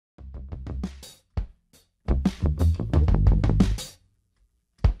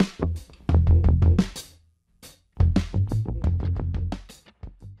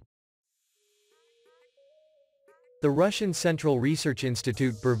The Russian Central Research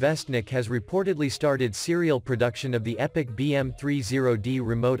Institute Burevestnik has reportedly started serial production of the Epoch BM-30D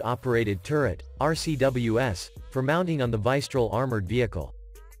Remote-Operated Turret, RCWS, for mounting on the Vystrel armored vehicle.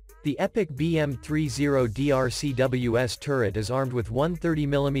 The Epoch BM-30D RCWS Turret is armed with one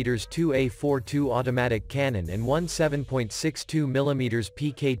 30mm 2A42 automatic cannon and one 7.62mm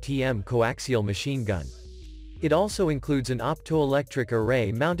PKTM coaxial machine gun. It also includes an optoelectronic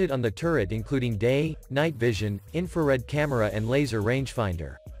array mounted on the turret including day, night vision, infrared camera and laser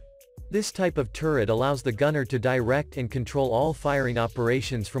rangefinder. This type of turret allows the gunner to direct and control all firing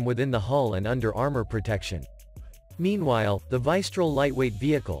operations from within the hull and under armor protection. Meanwhile, the Vystrel lightweight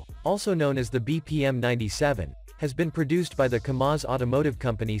vehicle, also known as the BPM-97, has been produced by the Kamaz automotive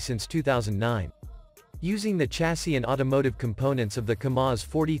company since 2009. Using the chassis and automotive components of the Kamaz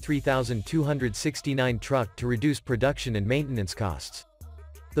 43269 truck to reduce production and maintenance costs.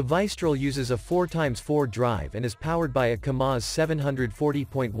 The Vystrel uses a 4x4 drive and is powered by a Kamaz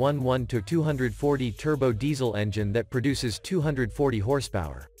 740.11-240 turbo diesel engine that produces 240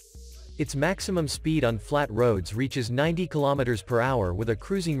 horsepower. Its maximum speed on flat roads reaches 90 km per hour with a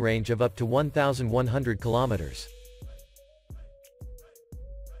cruising range of up to 1,100 km.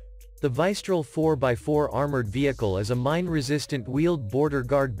 The Vystrel 4x4 armored vehicle is a mine-resistant wheeled border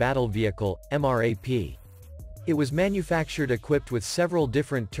guard battle vehicle, MRAP. It was manufactured equipped with several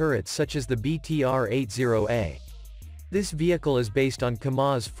different turrets such as the BTR-80A. This vehicle is based on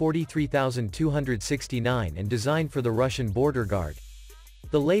Kamaz 43269 and designed for the Russian border guard.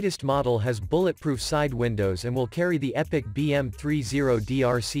 The latest model has bulletproof side windows and will carry the Epoch BM-30D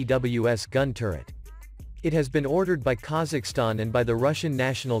RCWS gun turret. It has been ordered by Kazakhstan and by the Russian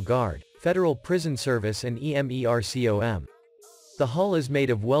National Guard, Federal Prison Service and EMERCOM. The hull is made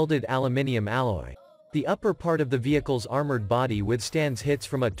of welded aluminium alloy. The upper part of the vehicle's armored body withstands hits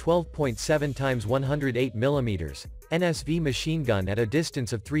from a 12.7 x 108 mm NSV machine gun at a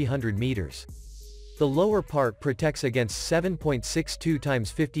distance of 300 meters. The lower part protects against 7.62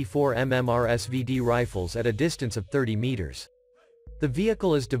 x 54 mm RSVD rifles at a distance of 30 meters. The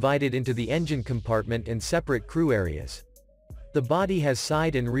vehicle is divided into the engine compartment and separate crew areas. The body has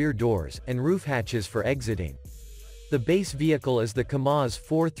side and rear doors, and roof hatches for exiting. The base vehicle is the Kamaz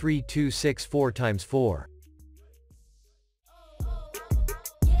 43264x4.